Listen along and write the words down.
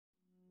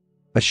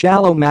A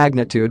shallow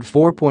magnitude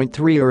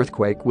 4.3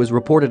 earthquake was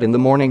reported in the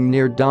morning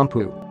near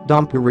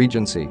Dampu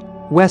Regency,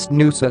 West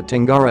Nusa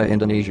Tenggara,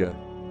 Indonesia.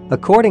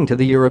 According to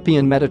the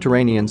European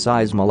Mediterranean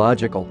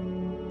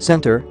Seismological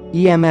Center,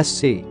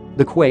 EMSC,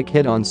 the quake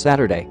hit on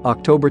Saturday,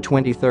 October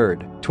 23,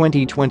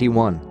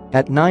 2021,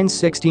 at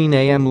 9:16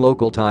 a.m.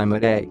 local time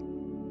at a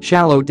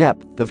shallow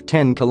depth of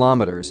 10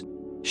 kilometers.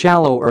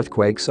 Shallow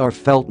earthquakes are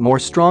felt more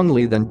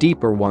strongly than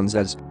deeper ones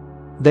as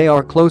they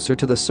are closer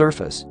to the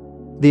surface.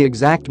 The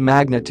exact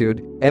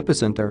magnitude,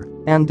 epicenter,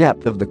 and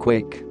depth of the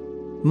quake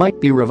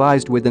might be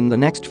revised within the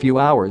next few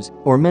hours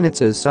or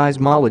minutes as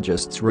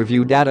seismologists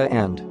review data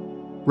and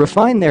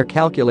refine their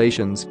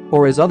calculations,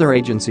 or as other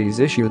agencies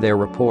issue their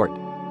report.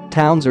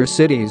 Towns or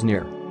cities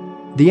near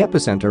the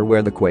epicenter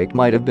where the quake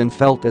might have been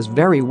felt as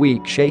very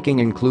weak shaking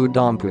include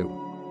Dampu,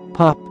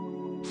 Pup,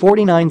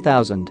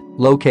 49,000,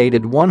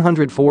 located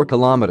 104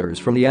 kilometers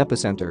from the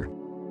epicenter,